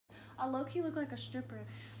I low-key look like a stripper.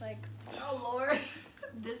 Like, oh Lord,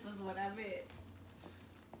 this is what I meant.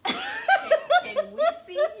 Can we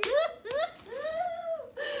see you?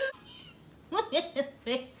 look at his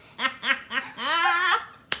face.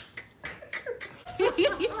 You're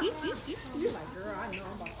like, girl, I know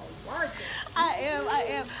I'm about to work. I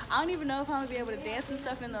am. I don't even know if I'm gonna be able to dance and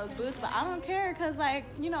stuff in those boots, but I don't care, cause like,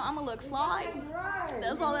 you know, I'm gonna look fly.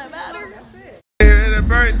 That's all that matters. That's it. The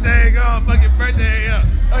birthday, go fucking birthday up.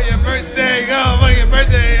 Oh, your birthday, go fucking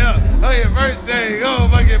birthday up. Oh, your birthday, go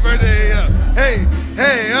fucking birthday up. Hey,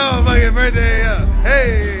 hey, oh, fucking birthday up.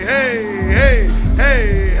 Hey, hey, hey,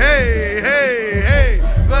 hey, hey, hey, hey,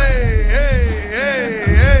 hey, hey, hey,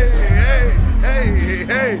 hey, hey,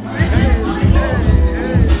 hey,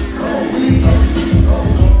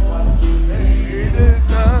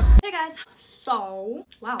 Hey guys, so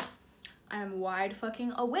wow, I am wide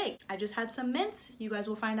fucking awake. I just had some mints. You guys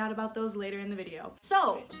will find out about those later in the video.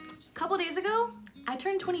 So, a couple days ago, I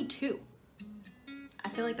turned 22. I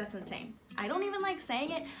feel like that's insane. I don't even like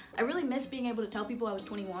saying it. I really miss being able to tell people I was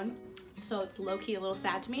 21, so it's low-key a little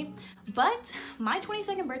sad to me. But my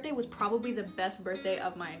 22nd birthday was probably the best birthday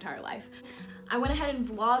of my entire life. I went ahead and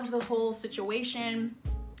vlogged the whole situation,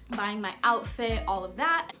 buying my outfit, all of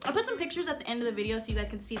that. I put some pictures at the end of the video so you guys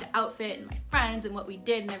can see the outfit and my friends and what we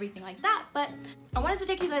did and everything like that, but I wanted to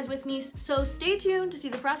take you guys with me, so stay tuned to see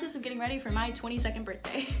the process of getting ready for my 22nd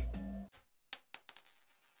birthday.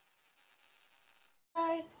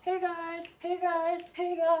 Hey guys, hey guys,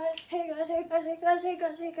 hey guys, hey guys, hey guys, hey guys, hey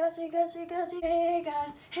guys, hey guys, hey guys, hey guys, hey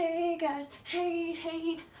guys, hey guys, hey,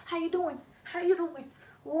 hey, how you doing? How you doing?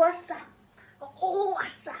 What's up? Oh,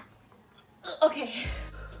 what's up? Okay.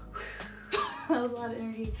 That was a lot of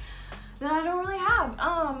energy that I don't really have.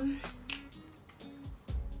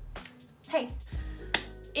 Hey,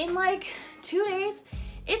 in like 2 days,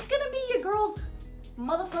 it's gonna be your girl's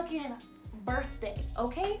motherfucking birthday,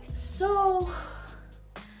 okay? So,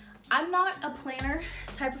 I'm not a planner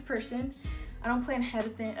type of person. I don't plan ahead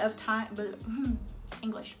of time, but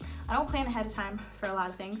English. I don't plan ahead of time for a lot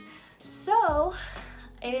of things. So,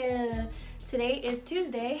 today is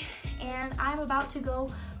Tuesday, and I'm about to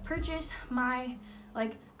go purchase my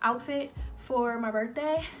like outfit for my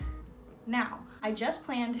birthday. Now, I just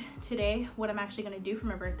planned today what I'm actually gonna do for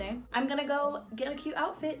my birthday. I'm gonna go get a cute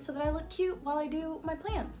outfit so that I look cute while I do my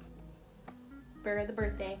plans for the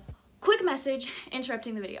birthday. Quick message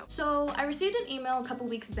interrupting the video. So I received an email a couple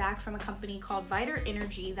weeks back from a company called Vital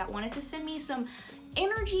Energy that wanted to send me some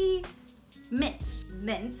energy mints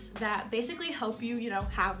that basically help you, you know,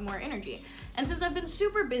 have more energy. And since I've been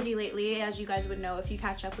super busy lately, as you guys would know if you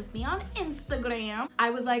catch up with me on Instagram, I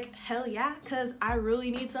was like, hell yeah, because I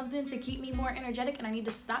really need something to keep me more energetic and I need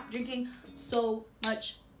to stop drinking so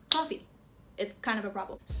much coffee. It's kind of a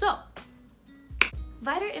problem. So,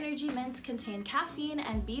 Vital Energy mints contain caffeine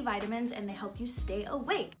and B vitamins and they help you stay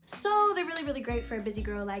awake. So they're really, really great for a busy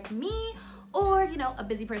girl like me or, you know, a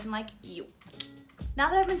busy person like you. Now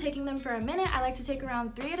that I've been taking them for a minute, I like to take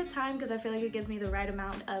around 3 at a time because I feel like it gives me the right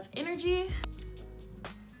amount of energy.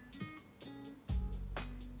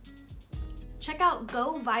 Check out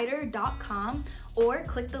goviter.com or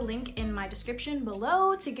click the link in my description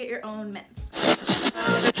below to get your own mints.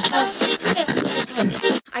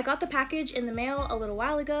 I got the package in the mail a little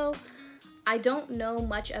while ago. I don't know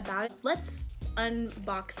much about it. Let's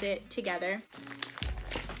unbox it together.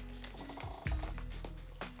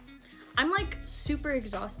 I'm like super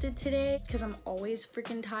exhausted today because I'm always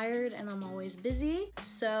freaking tired and I'm always busy.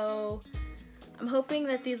 So I'm hoping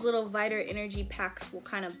that these little Vital Energy packs will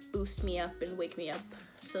kind of boost me up and wake me up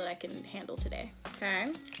so that I can handle today.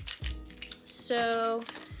 Okay. So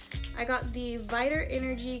I got the Vital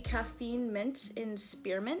Energy caffeine mints in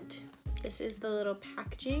spearmint. This is the little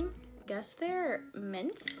packaging. I guess they're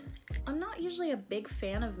mints. I'm not usually a big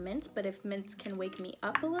fan of mints, but if mints can wake me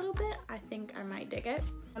up a little bit, I think I might dig it.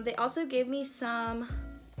 They also gave me some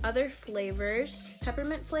other flavors.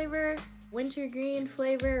 Peppermint flavor, wintergreen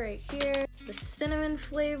flavor right here, the cinnamon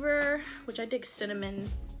flavor, which I dig cinnamon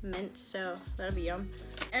mint, so that'll be yum.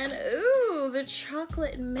 And ooh, the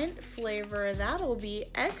chocolate mint flavor, that'll be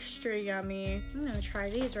extra yummy. I'm gonna try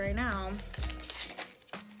these right now.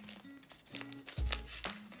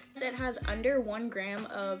 It has under 1 gram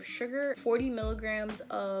of sugar, 40 milligrams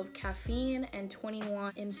of caffeine, and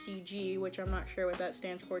 21 mcg, which I'm not sure what that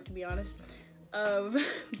stands for, to be honest, of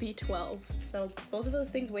B12. So both of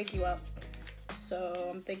those things wake you up.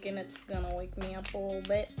 So I'm thinking it's gonna wake me up a little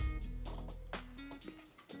bit.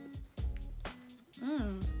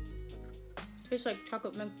 Tastes like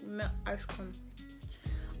chocolate mint ice cream.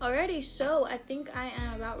 Alrighty, so I think I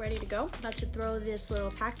am about ready to go. About to throw this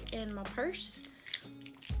little pack in my purse.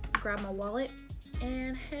 grab my wallet,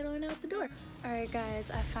 and head on out the door. All right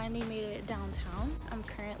guys, I finally made it downtown. I'm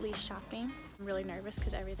currently shopping. I'm really nervous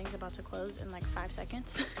because everything's about to close in like 5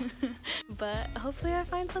 seconds. But hopefully I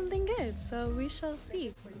find something good, so we shall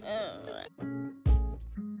see.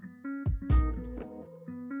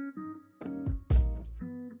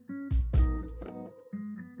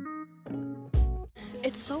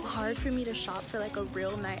 It's so hard for me to shop for like a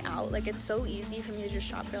real night out. Like it's so easy for me to just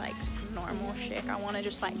shop for like normal shit. I want to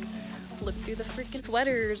just like look through the freaking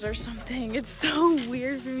sweaters or something. It's so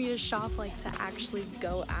weird for me to shop like to actually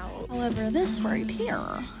go out. However, this right here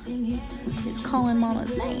is calling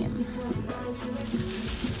mama's name.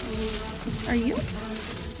 Are you?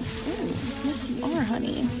 Ooh, yes you are,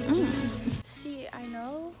 honey. See, I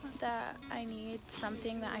know that I need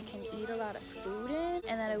something that I can eat a lot of food in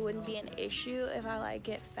and that it wouldn't be an issue if I like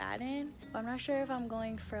get fat in. But I'm not sure if I'm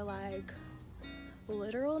going for like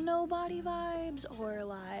literal no body vibes or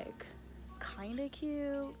like kinda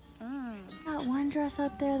cute. That one dress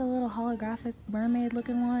up there, the little holographic mermaid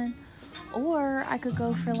looking one. Or I could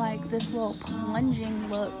go for like this little plunging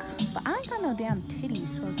look, but I ain't got no damn titties,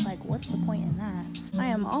 so it's like, what's the point in that? I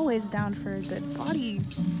am always down for a good body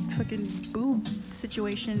fucking boob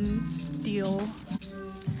situation deal.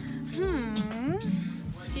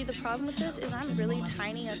 See, the problem with this is I'm really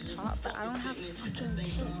tiny up top, but I don't have fucking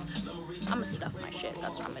tits. I'm gonna stuff my shit,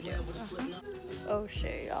 that's what I'm gonna do. Oh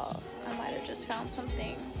shit, y'all. I might have just found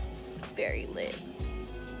something very lit.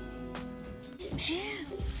 These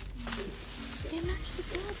pants. They match the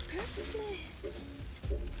clothes perfectly.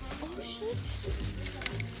 Oh shit.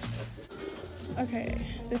 Okay,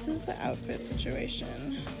 this is the outfit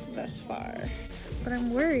situation thus far. But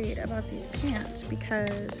I'm worried about these pants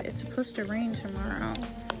because it's supposed to rain tomorrow.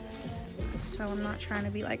 So I'm not trying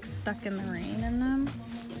to be like stuck in the rain in them.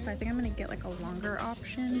 So I think I'm gonna get like a longer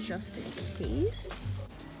option just in case.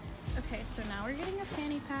 Okay, so now we're getting a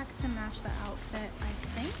fanny pack to match the outfit. I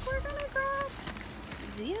think we're gonna grab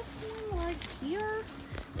this one right here.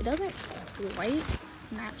 It doesn't quite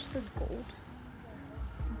match the gold,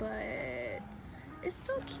 but it's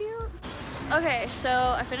still cute. Okay,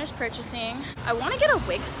 so I finished purchasing. I want to get a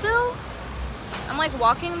wig still. I'm like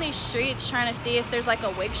walking these streets trying to see if there's like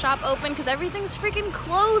a wig shop open because everything's freaking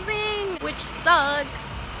closing, which sucks.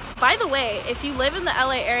 By the way, if you live in the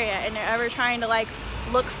LA area and you're ever trying to like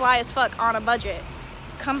look fly as fuck on a budget,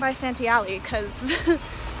 come by Santee Alley because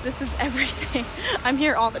this is everything. I'm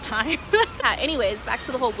here all the time. Yeah, anyways, back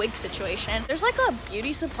to the whole wig situation. There's like a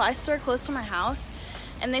beauty supply store close to my house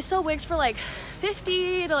and they sell wigs for like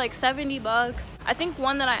 50 to like 70 bucks. I think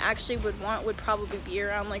one that I actually would want would probably be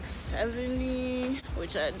around like 70,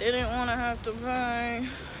 which I didn't want to have to buy,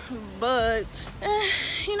 but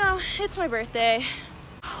you know, it's my birthday.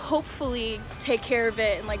 Hopefully take care of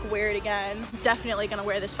it and like wear it again. Definitely gonna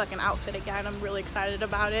wear this fucking outfit again. I'm really excited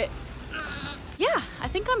about it. Yeah, I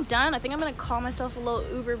think I'm done. I think I'm gonna call myself a little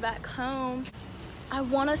Uber back home. I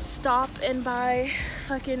wanna stop and buy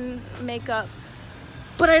fucking makeup,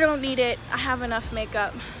 but I don't need it. I have enough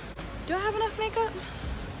makeup. Do I have enough makeup?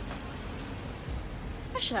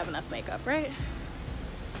 I should have enough makeup, right?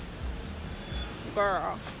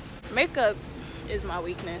 Girl, makeup is my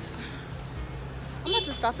weakness. I'm about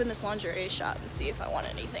to stop in this lingerie shop and see if I want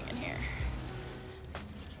anything in here.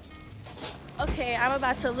 Okay, I'm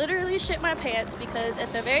about to literally shit my pants because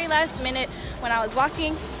at the very last minute when I was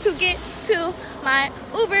walking to get to my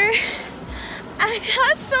Uber, I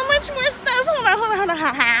got so much more stuff. Hold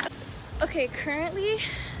on. Okay, currently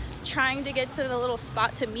trying to get to the little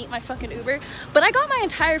spot to meet my fucking Uber, but I got my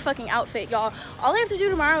entire fucking outfit, y'all. All I have to do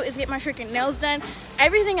tomorrow is get my freaking nails done.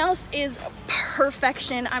 Everything else is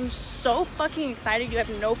perfection. I'm so fucking excited. You have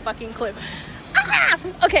no fucking clue.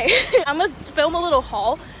 Okay, I'm gonna film a little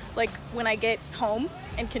haul like when I get home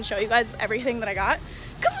and can show you guys everything that I got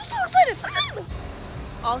because I'm so excited.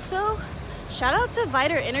 Also, shout out to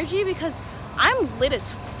Vita Energy because I'm lit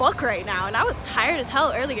as fuck right now and I was tired as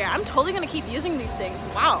hell earlier. I'm totally gonna keep using these things.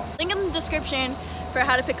 Wow. Link in the description for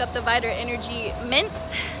how to pick up the Vita Energy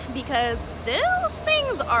mints because those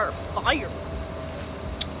things are fire.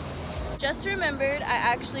 Just remembered I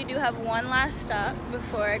actually do have one last stop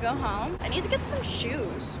before I go home. I need to get some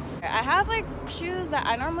shoes. I have like shoes that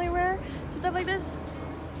I normally wear to stuff like this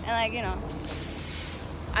and like, you know,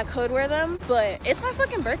 I could wear them, but it's my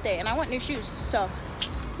fucking birthday and I want new shoes, so.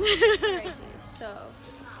 So,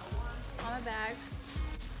 on my bags,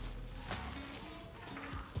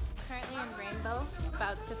 currently in Rainbow,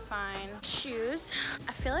 about to find shoes.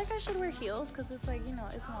 I feel like I should wear heels because it's like, you know,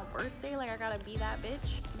 it's my birthday, like I gotta be that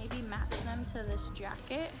bitch. Maybe match them to this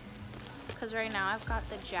jacket. because right now I've got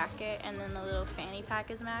the jacket and then the little fanny pack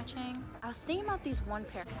is matching. I was thinking about these one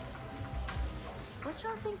pair. What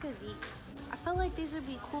y'all think of these? I felt like these would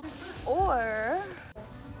be cool. Or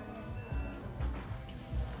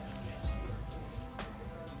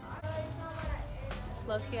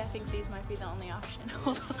low-key, I think these might be the only option.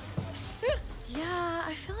 Hold on. Yeah,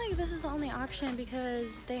 I feel like this is the only option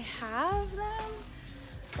because they have them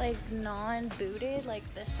like non-booted, like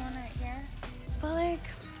this one right here. But like,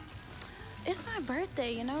 it's my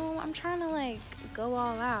birthday, you know? I'm trying to like go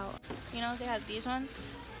all out. You know, they have these ones.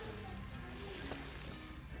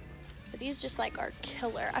 But these just like are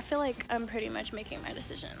killer. I feel like I'm pretty much making my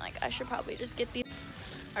decision. Like I should probably just get these.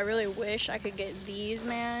 I really wish I could get these,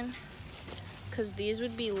 man. Cause these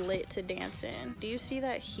would be lit to dance in. Do you see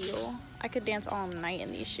that heel? I could dance all night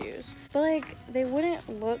in these shoes. But like, they wouldn't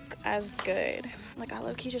look as good. Like I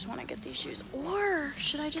low-key just wanna get these shoes. Or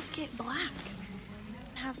should I just get black?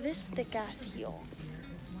 And have this thick ass heel?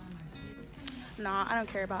 Nah, I don't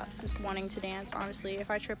care about wanting to dance, honestly. If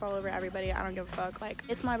I trip all over everybody, I don't give a fuck. Like,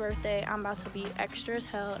 it's my birthday, I'm about to be extra as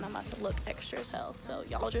hell, and I'm about to look extra as hell. So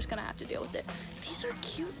y'all just gonna have to deal with it. These are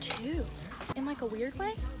cute too. In like a weird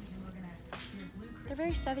way. They're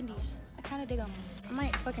very 70s. I kind of dig them. I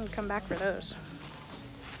might fucking come back for those.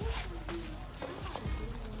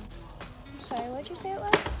 Sorry, what'd you say it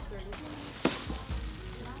was?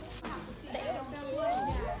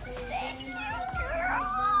 Thank you,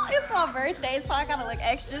 girl. It's my birthday, so I gotta look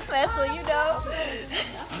extra special, you know?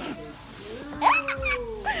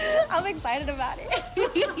 I'm excited about it.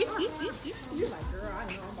 You're like, girl, I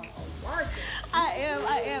know I'm about to work. I am.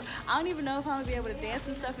 I don't even know if I'm gonna be able to dance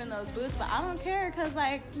and stuff in those boots, but I don't care, cause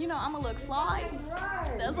like, you know, I'm gonna look fly.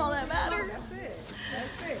 Right. That's all that matters. That's it.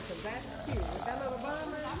 That's it, cause that's cute. With that little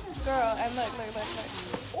bomber. Girl, and look.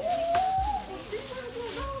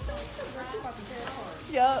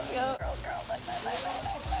 Yo. Girl, look.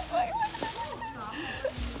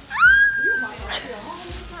 You might want to be a whole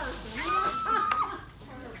new person.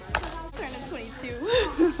 Turning 22.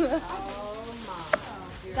 Oh my.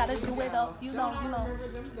 Gotta do it up, you know. Remember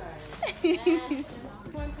them days. 22.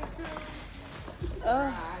 Oh,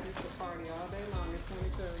 I used to party all day long at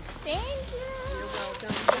 22. thank you. You're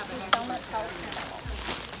welcome. So much help.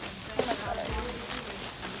 So much better.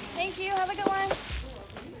 Thank you. Have a good one.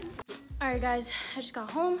 All right, guys. I just got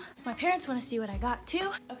home. My parents want to see what I got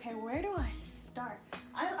too. Okay, where do I start?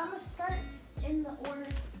 I'm gonna start in the order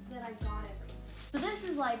that I got everything. So this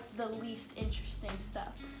is like the least interesting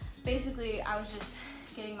stuff. Basically, I was just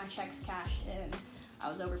getting my checks cashed and I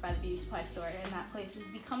was over by the beauty supply store, and that place is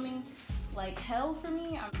becoming like hell for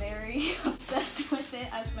me. I'm very obsessed with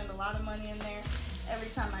it. I spend a lot of money in there every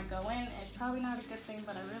time I go in. It's probably not a good thing,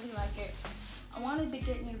 but I really like it. I wanted to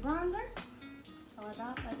get new bronzer, so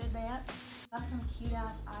I did that. Got some cute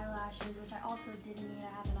ass eyelashes, which I also didn't need.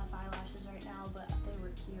 I have enough eyelashes right now, but they were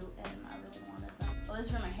cute and I really wanted them. Well, this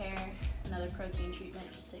is for my hair, another protein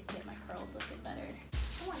treatment just to get my curls looking better.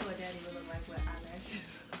 I wonder what daddy would look like with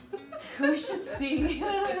eyelashes. We should see. I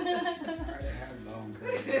have long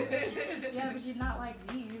curly eyelashes. Yeah, but you're not like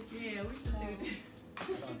these. Yeah, we should do I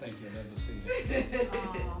don't think you'll ever see it.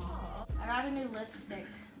 Aww. I got a new lipstick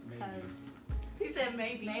because He said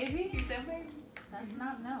maybe. maybe He said maybe. that's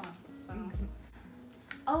not no. So.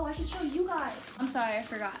 Oh, I should show you guys. I'm sorry, I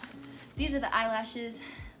forgot. These are the eyelashes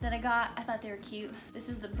that I got. I thought they were cute. This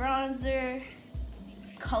is the bronzer.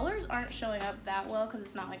 Colors aren't showing up that well because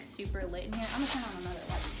it's not like super lit in here. I'm gonna turn on another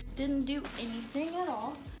light. Didn't do anything at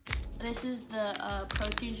all. This is the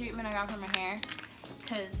protein treatment I got for my hair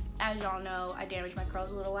because, as y'all know, I damaged my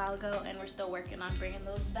curls a little while ago and we're still working on bringing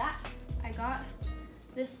those back. I got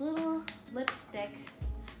this little lipstick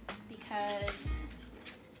because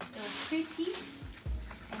it was pretty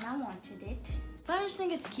and I wanted it. But I just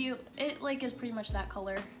think it's cute. It like is pretty much that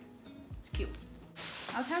color. It's cute.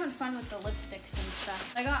 I was having fun with the lipsticks and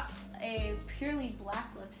stuff. I got a purely black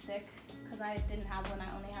lipstick because I didn't have one. I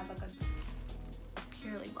only have like a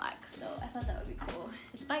purely black, so I thought that would be cool.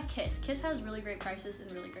 It's by Kiss. Kiss has really great prices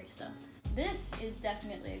and really great stuff. This is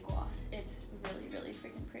definitely a gloss. It's really, really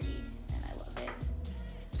freaking pretty and I love it.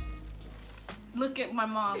 Look at my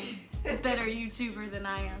mom, better YouTuber than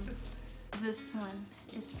I am. This one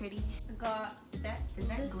is pretty. I got Is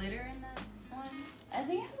that glitter in that one? I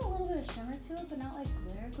think it has a little bit of shimmer to it, but not like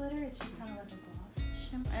glitter. It's just kind of like a gloss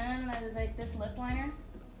shimmer. And I like this lip liner,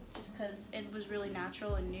 just because it was really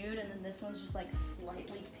natural and nude. And then this one's just like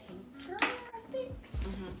slightly pinker, I think.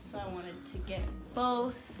 So I wanted to get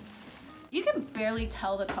both. You can barely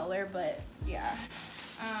tell the color, but yeah.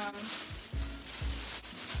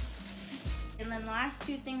 And And then the last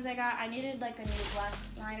two things I got, I needed like a new black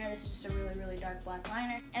liner. This is just a really, really dark black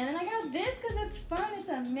liner. And then I got this because it's fun. It's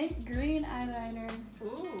a mint green eyeliner.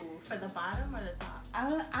 Ooh, for the bottom or the top?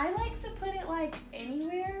 I like to put it like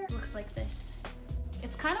anywhere. Looks like this.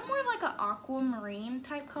 It's kind of more like an aquamarine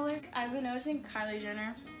type color. I've been noticing Kylie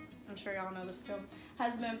Jenner, I'm sure y'all know this too,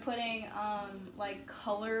 has been putting like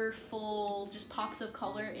colorful, just pops of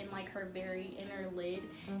color in like her very inner lid,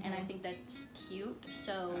 and I think that's cute.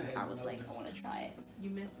 So I was like, I want to try it. You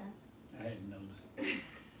missed that? I hadn't noticed.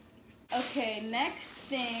 Okay, next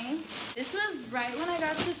thing. This was right when I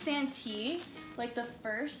got to Santee. Like the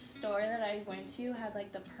first store that I went to had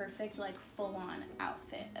like the perfect like full-on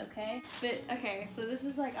outfit, okay? But okay, so this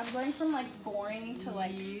is like, I'm going from like boring to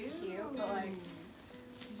like cute, but like,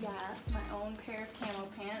 yeah, my own pair of camo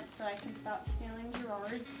pants so I can stop stealing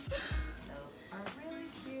Gerard's. Those are really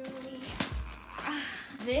cute.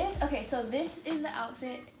 Okay, so this is the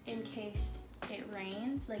outfit in case it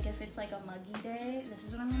rains. Like if it's like a muggy day, this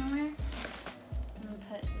is what I'm gonna wear. I'm gonna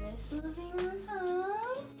put this little thing on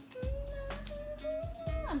top.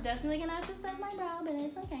 I'm definitely gonna have to stuff my brow, but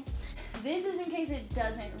it's okay. This is in case it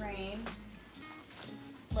doesn't rain.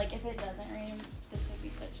 Like if it doesn't rain, this would be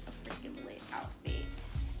such a freaking lit outfit.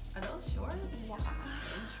 Are those shorts? Yeah.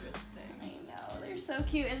 Interesting. I know, they're so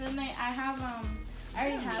cute. And then I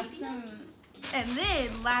already have some. And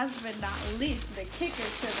then last but not least, the kicker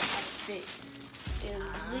to the outfit is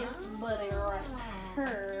this buddy right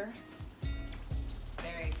here.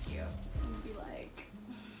 Very cute. And be like,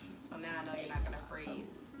 So now I know you're not gonna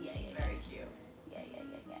freeze. yeah. Very cute. Yeah.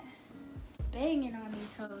 Banging on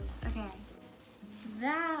these toes. Okay.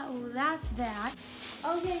 That's that.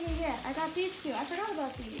 Oh, yeah. I got these two. I forgot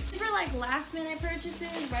about these. These were like last minute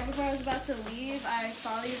purchases. Right before I was about to leave, I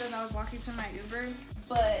saw these as I was walking to my Uber.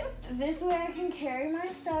 But this way I can carry my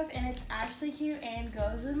stuff, and it's actually cute and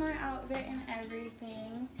goes with my outfit and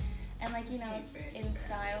everything. And like, you know, it's in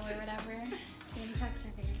style or whatever. Baby packs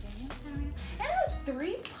are very good in style. And it has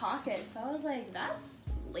 3 pockets, so I was like, that's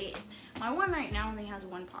lit. My one right now only has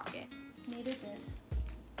 1 pocket. Needed this.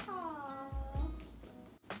 Aww.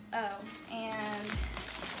 Oh, and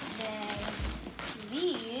then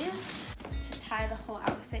these to tie the whole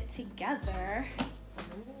outfit together.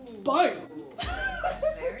 Bam!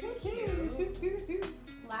 Very cute.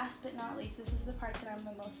 Last but not least, this is the part that I'm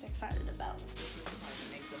the most excited about. This is the part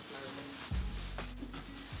that makes us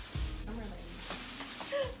nervous.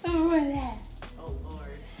 I'm related. Oh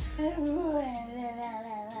Lord.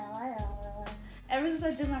 Ever since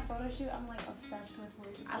I did my photo shoot, I'm like obsessed with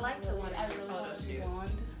wigs. I like the one I in your really photo want to be shoot.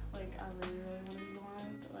 blonde. Like I really want to be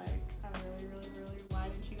blonde. Like I really. Why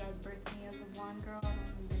didn't you guys birth me as a blonde girl? I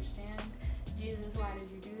don't understand. Jesus, why did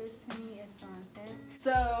you do this to me? It's so unfair.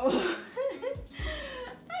 So.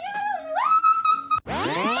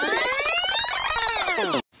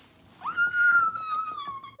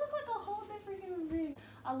 Look like a whole different human being.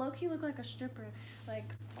 I low-key look like a stripper.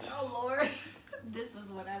 Like. Oh Lord. This is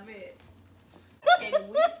what I meant. Can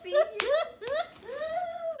we see you?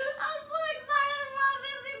 I'm so excited about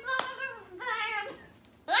this. You don't understand.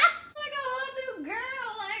 Like a whole new girl.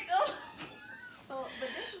 Like, oh. Oh, but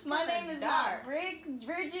this is My kinda name is dark. not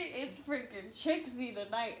Bridget. It's freaking Trixie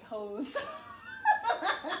tonight, hoes.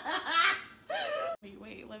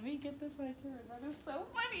 Wait. Let me get this right here. That is so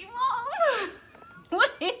funny, Mom.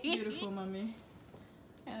 Wait. Beautiful, mommy.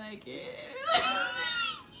 I like it.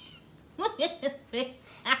 Look at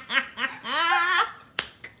this.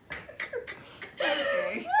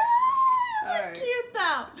 Okay. Alright. Cute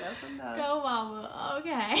though. That's enough. Go, mama.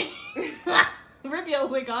 Okay. Rip your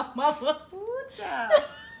wig off, mama. Ooh, child.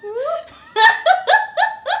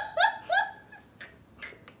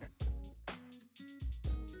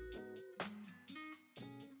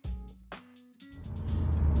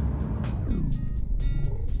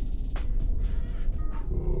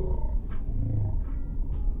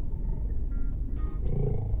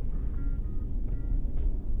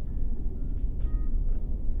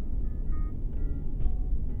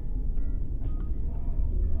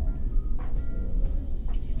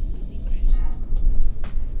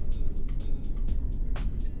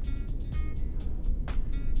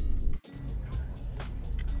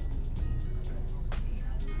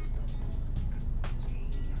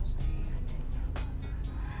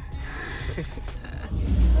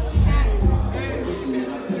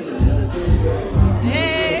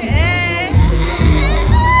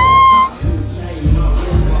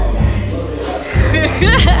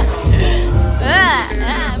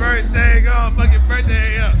 Birthday, go fucking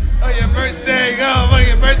birthday up. Oh, your birthday, go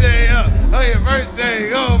fucking birthday up. Oh, your birthday,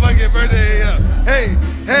 go fucking birthday up.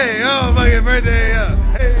 Hey, oh, fucking birthday up.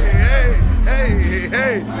 Hey.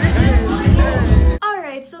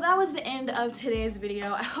 of today's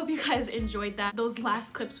video. I hope you guys enjoyed that. Those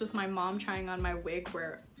last clips with my mom trying on my wig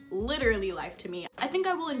were literally life to me. I think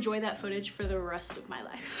I will enjoy that footage for the rest of my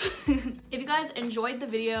life. If you guys enjoyed the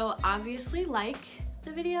video, obviously like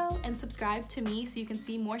the video and subscribe to me so you can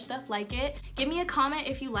see more stuff like it. Give me a comment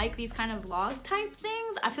if you like these kind of vlog type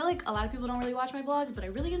things. I feel like a lot of people don't really watch my vlogs, but I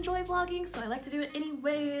really enjoy vlogging, so I like to do it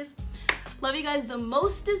anyways. Love you guys the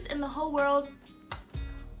mostest in the whole world.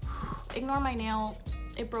 Ignore my nail.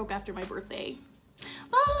 It broke after my birthday.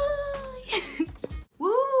 Bye!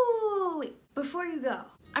 Woo! Wait, before you go,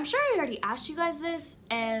 I'm sure I already asked you guys this,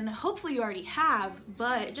 and hopefully you already have,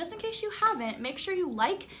 but just in case you haven't, make sure you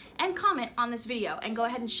like and comment on this video and go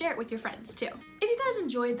ahead and share it with your friends too. If you guys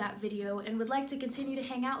enjoyed that video and would like to continue to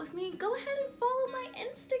hang out with me, go ahead and follow my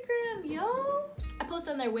Instagram, yo! I post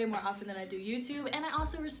on there way more often than I do YouTube, and I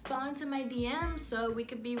also respond to my DMs so we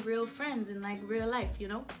could be real friends in like real life, you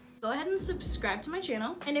know? Go ahead and subscribe to my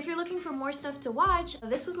channel. And if you're looking for more stuff to watch,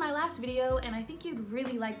 this was my last video and I think you'd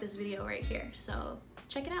really like this video right here. So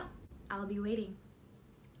check it out. I'll be waiting.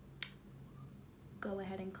 Go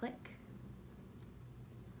ahead and click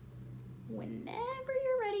whenever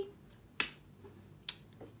you're ready.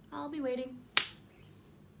 I'll be waiting.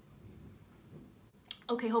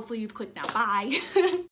 Okay, hopefully you've clicked now. Bye.